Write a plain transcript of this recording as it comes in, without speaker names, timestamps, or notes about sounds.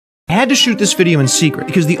I had to shoot this video in secret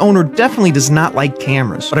because the owner definitely does not like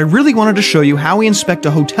cameras, but I really wanted to show you how we inspect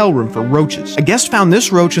a hotel room for roaches. A guest found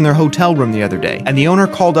this roach in their hotel room the other day, and the owner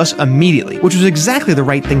called us immediately, which was exactly the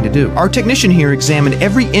right thing to do. Our technician here examined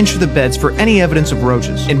every inch of the beds for any evidence of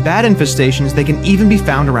roaches. In bad infestations, they can even be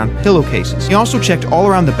found around pillowcases. He also checked all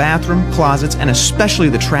around the bathroom, closets, and especially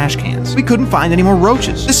the trash cans. We couldn't find any more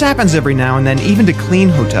roaches. This happens every now and then, even to clean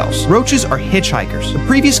hotels. Roaches are hitchhikers. The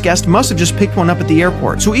previous guest must have just picked one up at the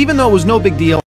airport, so even though it was no big deal,